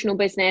traditional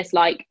business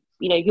like,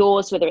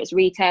 yours, whether it's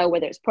retail,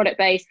 whether it's product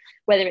based,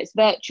 whether it's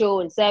virtual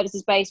and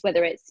services based,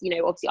 whether it's,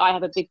 obviously I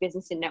have a big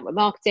business in network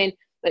marketing,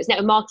 but it's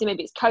network marketing,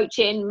 maybe it's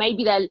coaching,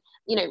 maybe they're,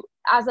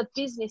 as a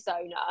business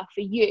owner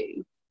for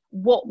you,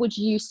 what would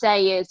you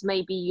say is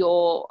maybe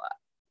your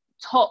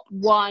top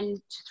 1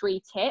 to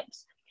 3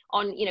 tips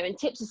on, and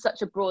tips is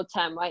such a broad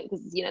term, right?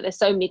 Because, there's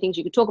so many things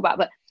you could talk about,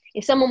 but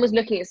if someone was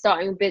looking at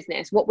starting a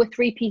business, what would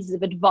 3 pieces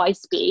of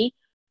advice be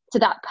to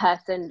that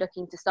person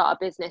looking to start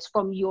a business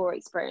from your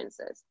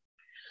experiences?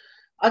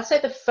 I'd say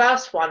the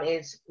first one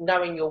is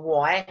knowing your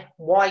why.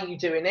 Why are you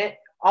doing it?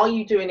 Are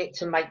you doing it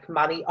to make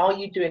money? Are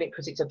you doing it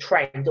because it's a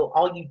trend? Or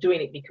are you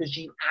doing it because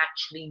you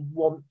actually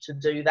want to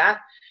do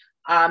that?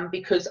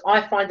 Because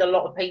I find a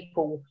lot of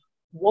people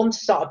want to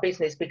start a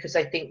business because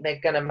they think they're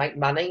going to make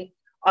money.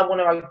 I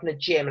want to open a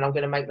gym and I'm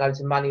going to make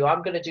loads of money. Or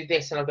I'm going to do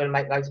this and I'm going to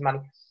make loads of money.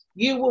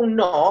 You will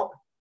not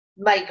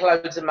make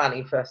loads of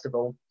money, first of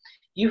all.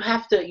 You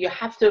have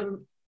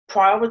to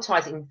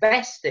prioritize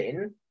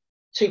investing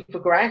to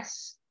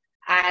progress.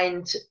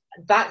 And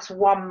that's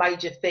one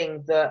major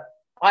thing that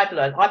I've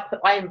learned.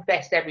 I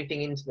invest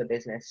everything into the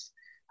business.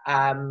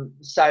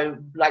 So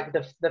like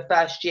the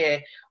first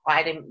year,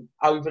 I didn't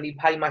overly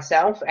pay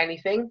myself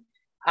anything,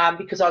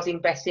 because I was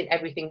investing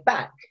everything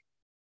back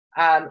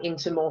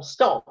into more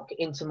stock,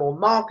 into more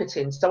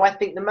marketing. So I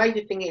think the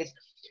major thing is,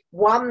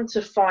 one,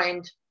 to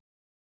find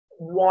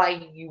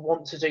why you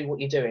want to do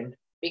what you're doing.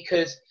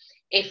 Because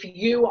if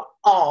you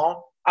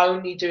are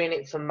only doing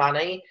it for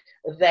money,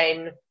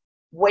 then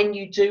when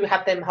you do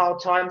have them hard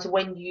times,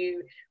 when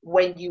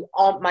you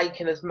aren't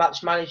making as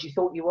much money as you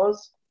thought you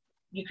was,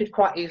 you could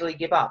quite easily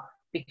give up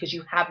because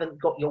you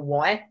haven't got your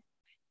why.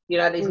 You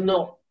know, there's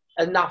not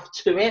enough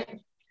to it.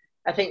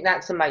 I think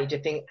that's a major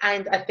thing.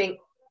 And I think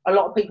a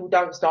lot of people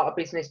don't start a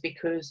business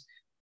because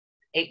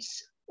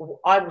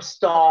I will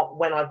start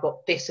when I've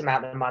got this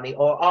amount of money,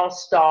 or I'll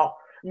start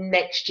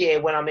next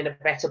year when I'm in a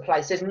better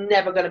place. There's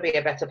never going to be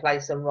a better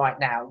place than right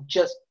now.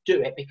 Just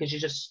do it because you're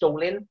just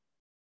stalling.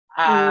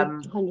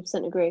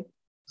 100% agree.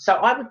 So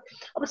I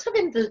was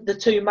having the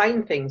two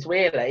main things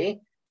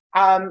really.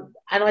 And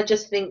I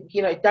just think,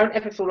 you know, don't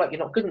ever feel like you're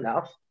not good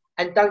enough,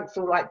 and don't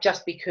feel like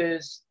just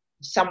because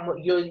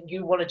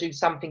you want to do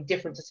something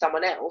different to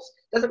someone else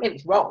doesn't mean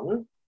it's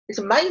wrong. It's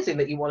amazing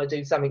that you want to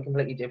do something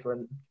completely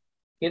different,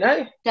 you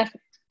know?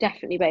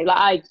 Definitely, babe. Like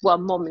I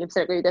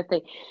 1,000,000% agree with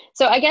everything.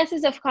 So I guess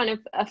as a kind of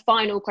a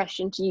final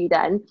question to you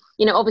then,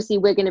 you know, obviously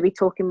we're going to be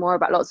talking more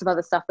about lots of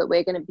other stuff that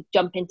we're going to be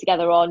jumping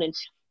together on. And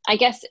I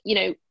guess, you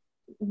know,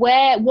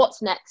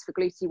 what's next for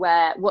Gluty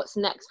Wear? What's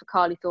next for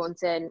Carly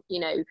Thornton?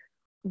 You know,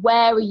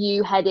 where are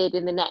you headed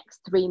in the next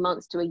 3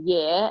 months to a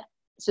year?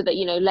 So that,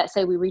 you know, let's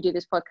say we redo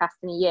this podcast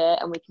in a year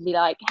and we can be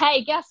like,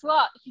 hey, guess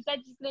what? She said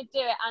she's going to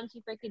do it and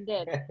she freaking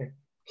did.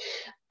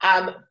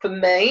 For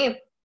me,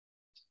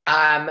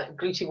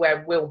 Gluty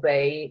Wear will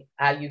be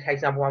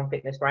UK's #1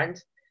 fitness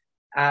brand,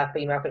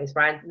 female fitness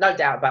brand, no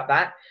doubt about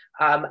that.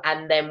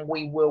 And then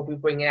we will be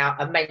bringing out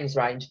a men's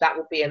range. That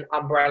will be an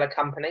umbrella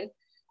company.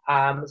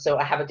 So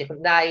I have a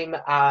different name,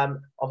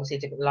 obviously a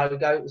different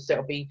logo. So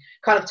it'll be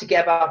kind of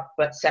together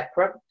but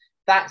separate.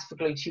 That's for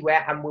Gluty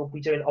Wear, and we'll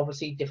be doing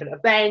obviously different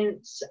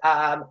events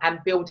and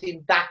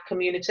building that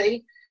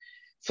community.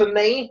 For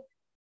me,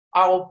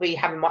 I'll be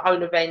having my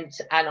own event,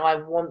 and I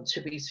want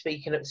to be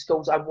speaking at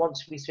schools. I want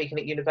to be speaking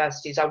at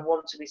universities. I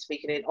want to be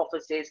speaking in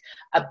offices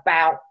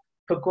about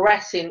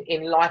progressing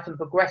in life and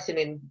progressing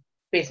in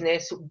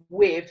business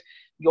with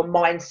your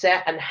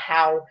mindset, and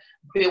how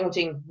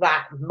building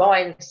that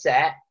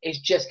mindset is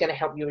just going to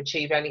help you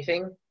achieve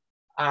anything.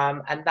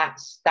 And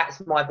that's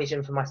my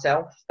vision for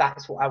myself.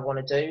 That's what I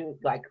want to do,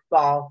 like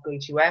bar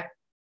Gluty Wear.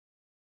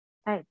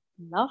 I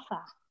love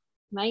that.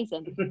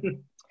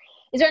 Amazing.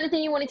 Is there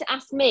anything you wanted to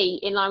ask me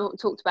in line with what we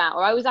talked about?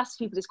 Or I always ask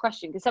people this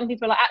question because some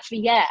people are like,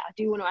 actually, yeah, I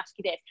do want to ask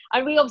you this.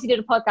 And we obviously did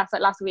a podcast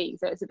like last week,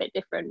 so it's a bit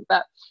different.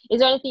 But is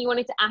there anything you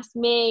wanted to ask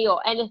me,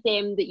 or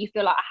anything that you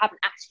feel like I haven't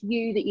asked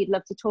you that you'd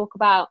love to talk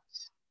about?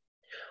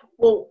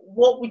 Well,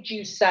 what would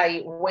you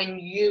say when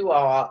you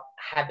are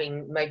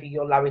having maybe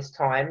your lowest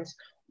times?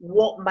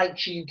 What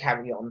makes you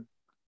carry on?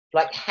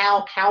 Like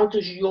how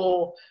does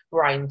your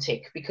brain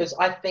tick? Because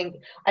I think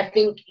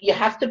you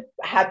have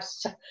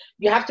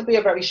to be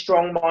a very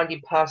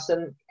strong-minded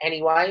person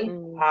anyway.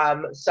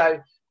 So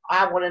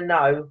I want to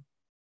know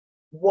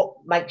what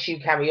makes you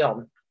carry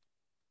on.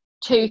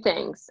 Two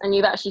things, and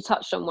you've actually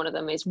touched on one of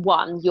them, is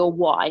one, your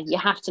why. You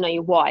have to know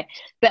your why.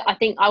 But I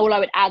think all I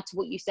would add to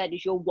what you said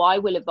is your why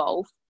will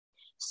evolve.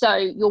 So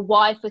your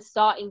why for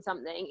starting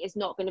something is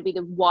not going to be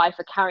the why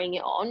for carrying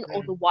it on,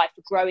 or the why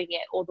for growing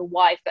it, or the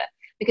why for,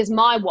 because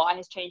my why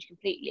has changed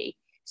completely.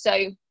 So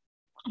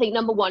I think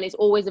number one is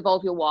always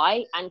evolve your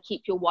why and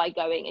keep your why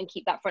going, and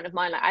keep that front of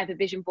mind. Like I have a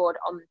vision board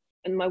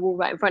on my wall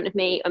right in front of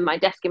me, on my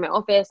desk in my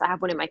office. I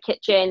have one in my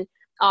kitchen.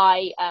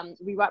 I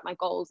rewrite my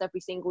goals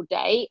every single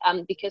day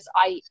because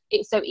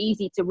it's so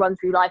easy to run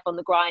through life on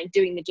the grind,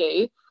 doing the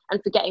do,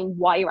 and forgetting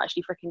why you're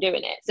actually freaking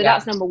doing it. So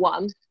that's number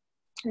one.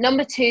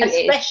 Number two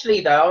especially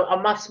though, I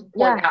must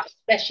point out,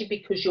 especially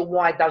because your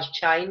why does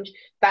change.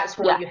 That's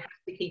why you have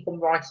to keep on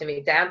writing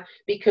it down,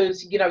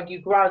 because you know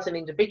you grow as an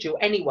individual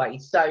anyway.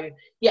 So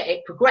yeah,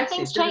 it progresses.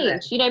 Things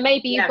change. You know,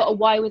 maybe you've got a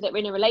why with it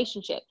in a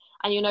relationship,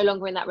 and you're no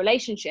longer in that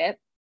relationship.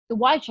 The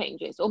why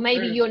changes. Or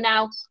maybe you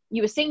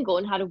were single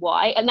and had a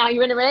why, and now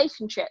you're in a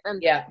relationship,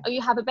 and or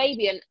you have a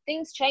baby, and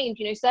things change.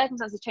 You know,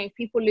 circumstances change.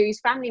 People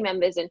lose family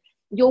members, and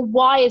your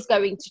why is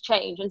going to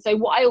change. And so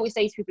what I always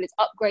say to people is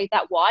upgrade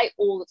that why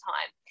all the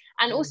time,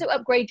 and also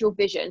upgrade your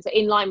vision. So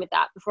in line with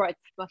that,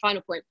 my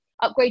final point,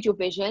 upgrade your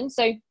vision.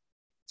 So, you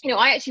know,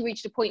 I actually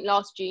reached a point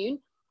last June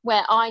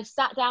where I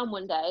sat down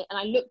one day and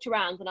I looked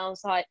around and I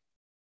was like,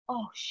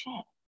 oh shit.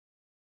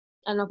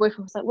 And my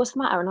boyfriend was like, what's the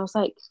matter? And I was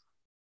like,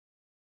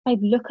 babe,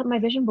 look at my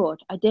vision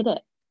board. I did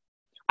it.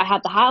 I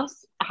had the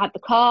house, I had the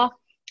car,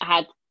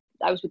 I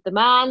was with the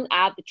man,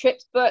 I had the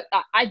trips booked.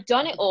 I'd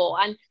done it all.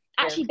 And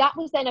actually that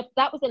was then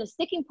a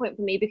sticking point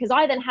for me, because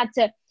I then had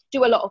to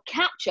do a lot of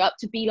catch up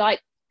to be like,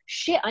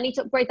 shit, I need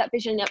to upgrade that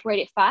vision and upgrade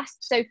it fast.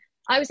 So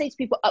I would say to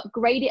people,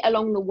 upgrade it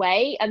along the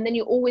way, and then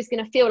you're always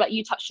going to feel like,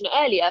 you touched on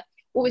it earlier,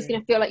 always going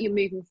to feel like you're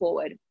moving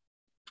forward.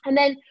 And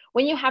then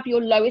when you have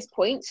your lowest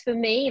points, for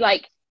me,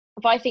 like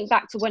if I think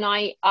back to when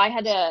I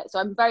had so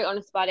I'm very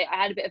honest about it, I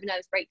had a bit of a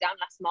nervous breakdown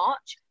last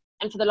March,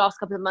 and for the last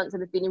couple of months I've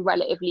been feeling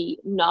relatively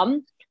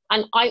numb.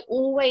 And I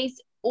always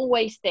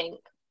think,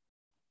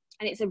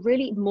 and it's a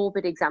really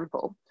morbid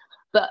example,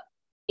 but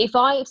if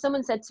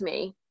someone said to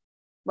me,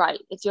 right,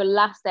 it's your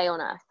last day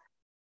on earth.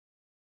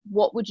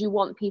 What would you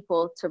want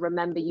people to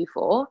remember you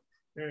for?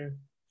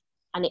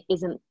 And it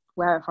isn't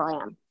wherever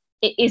I am.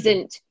 It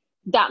isn't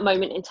that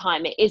moment in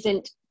time. It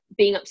isn't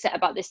being upset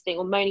about this thing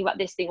or moaning about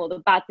this thing or the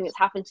bad thing that's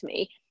happened to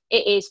me.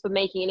 It is for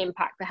making an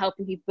impact, for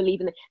helping people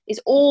believe in it.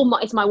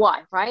 It's my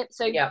why, right?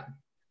 So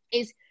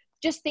is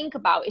just think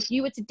about, if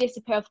you were to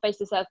disappear off the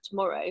face of this earth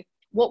tomorrow,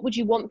 what would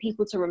you want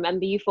people to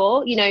remember you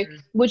for? You know,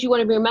 would you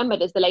want to be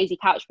remembered as the lazy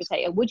couch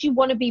potato? Would you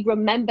want to be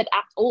remembered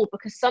at all?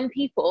 Because some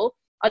people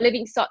are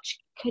living such,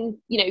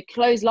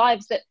 closed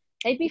lives that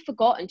they'd be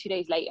forgotten 2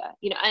 days later,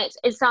 and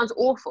it sounds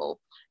awful.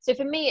 So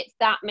for me, it's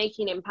that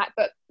making an impact.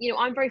 But,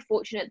 I'm very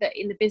fortunate that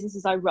in the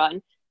businesses I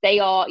run, they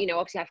are,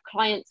 obviously I have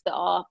clients that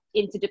are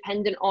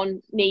interdependent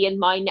on me and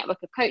my network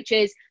of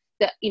coaches,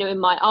 that, in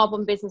my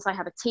Arbonne business, I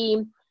have a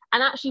team.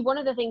 And actually one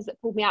of the things that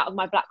pulled me out of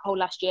my black hole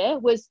last year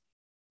was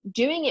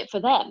doing it for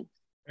them.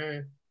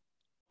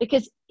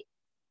 Because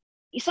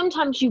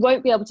sometimes you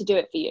won't be able to do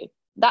it for you.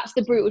 That's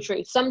the brutal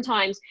truth.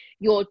 Sometimes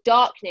your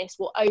darkness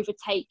will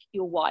overtake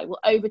your why, will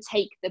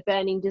overtake the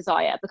burning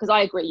desire. Because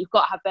I agree, you've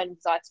got to have burning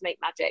desire to make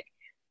magic.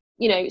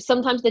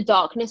 Sometimes the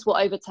darkness will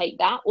overtake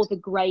that, or the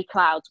grey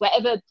clouds,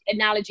 whatever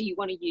analogy you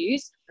want to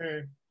use.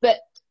 But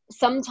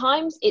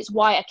sometimes it's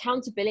why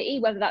accountability,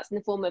 whether that's in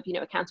the form of,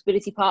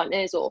 accountability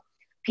partners or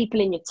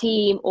people in your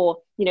team, or,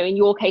 in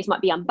your case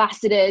might be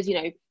ambassadors,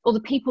 or the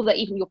people that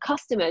even your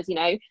customers,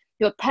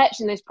 who are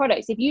purchasing those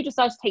products. If you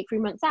decide to take 3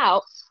 months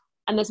out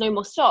and there's no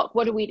more stock,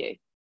 what do we do?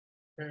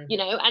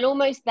 And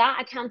almost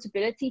that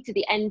accountability to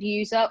the end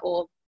user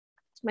or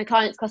to my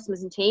clients,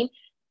 customers and team,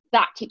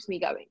 that keeps me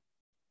going.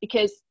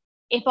 Because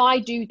if I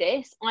do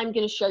this, I'm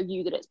going to show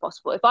you that it's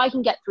possible. If I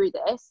can get through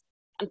this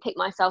and pick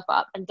myself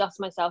up and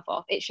dust myself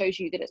off, it shows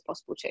you that it's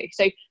possible too.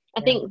 So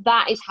I think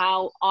that is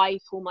how I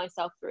pull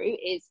myself through,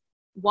 is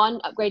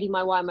 1, upgrading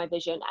my why and my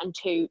vision, and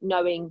 2,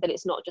 knowing that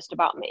it's not just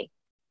about me.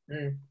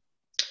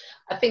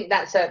 I think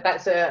that's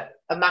a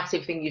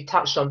massive thing you've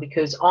touched on,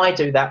 because I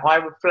do that. I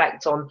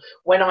reflect on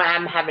when I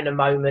am having a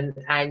moment,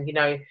 and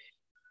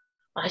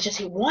I just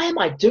think, why am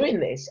I doing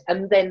this?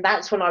 And then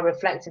that's when I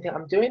reflect and think,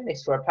 I'm doing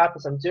this for a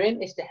purpose. I'm doing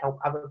this to help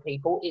other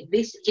people.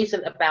 This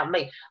isn't about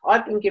me.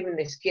 I've been given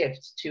this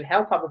gift to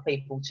help other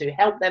people, to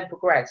help them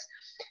progress.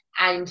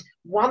 And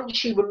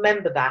once you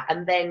remember that,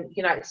 and then,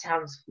 it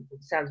sounds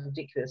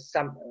ridiculous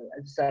some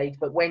say,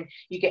 but when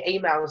you get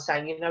emails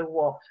saying, you know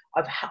what,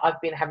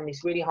 I've been having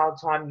this really hard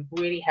time,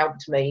 you've really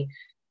helped me,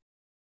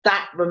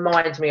 that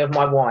reminds me of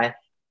my why.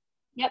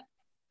 Yep,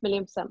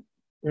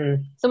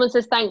 1,000,000%. Someone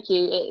says thank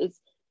you, it is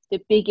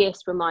the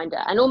biggest reminder,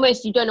 and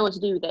almost you don't know what to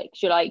do with it,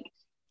 because you're like,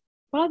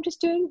 well, I'm just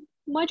doing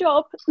my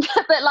job.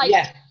 But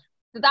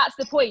that's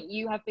the point.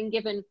 You have been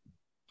given,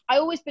 I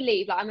always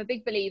believe, I'm a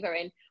big believer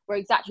in we're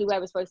exactly where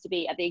we're supposed to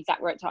be at the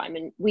exact right time,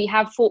 and we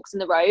have forks in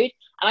the road.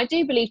 And I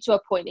do believe to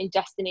a point in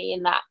destiny,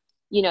 in that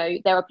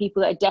there are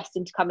people that are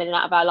destined to come in and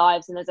out of our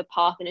lives, and there's a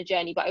path and a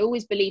journey. But I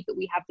always believe that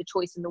we have the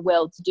choice and the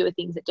will to do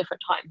things at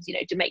different times,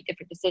 to make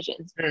different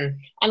decisions.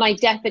 And I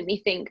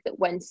definitely think that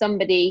when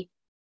somebody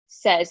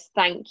says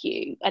thank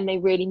you and they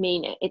really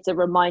mean it, it's a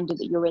reminder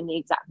that you're in the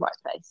exact right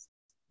place.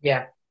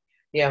 Yeah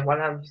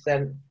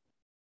 100%.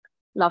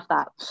 Love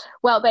that.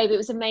 Well, babe, it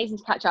was amazing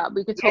to catch up.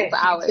 We could talk for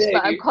hours,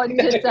 but I'm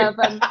conscious of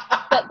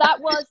but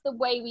that was the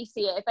way we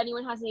see it. If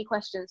anyone has any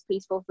questions,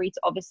 please feel free to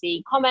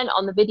obviously comment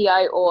on the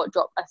video, or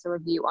drop us a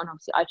review on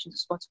obviously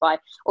iTunes or Spotify,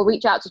 or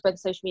reach out to us both on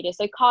social media.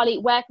 So Carly,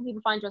 where can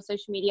people find you on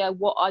social media?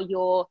 What are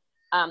your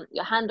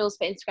handles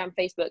for Instagram,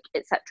 Facebook,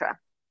 etc.?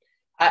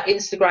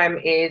 Instagram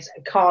is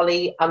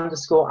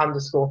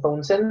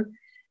Carly__Thornton.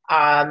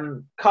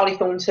 Carly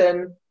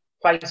Thornton.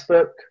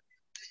 Facebook,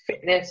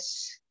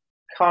 fitness,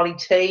 Carly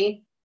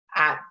T.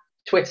 At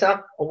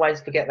Twitter,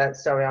 always forget that,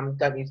 sorry, I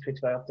don't use Twitter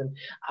very often.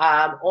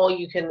 Or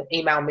you can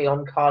email me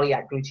on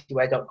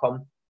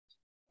carly@glutyware.com.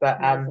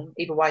 But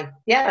either way,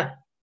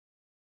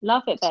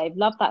 Love it, babe.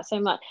 Love that so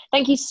much.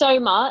 Thank you so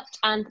much.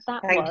 And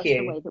that was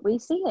the way that we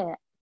see it.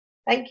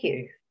 Thank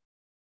you.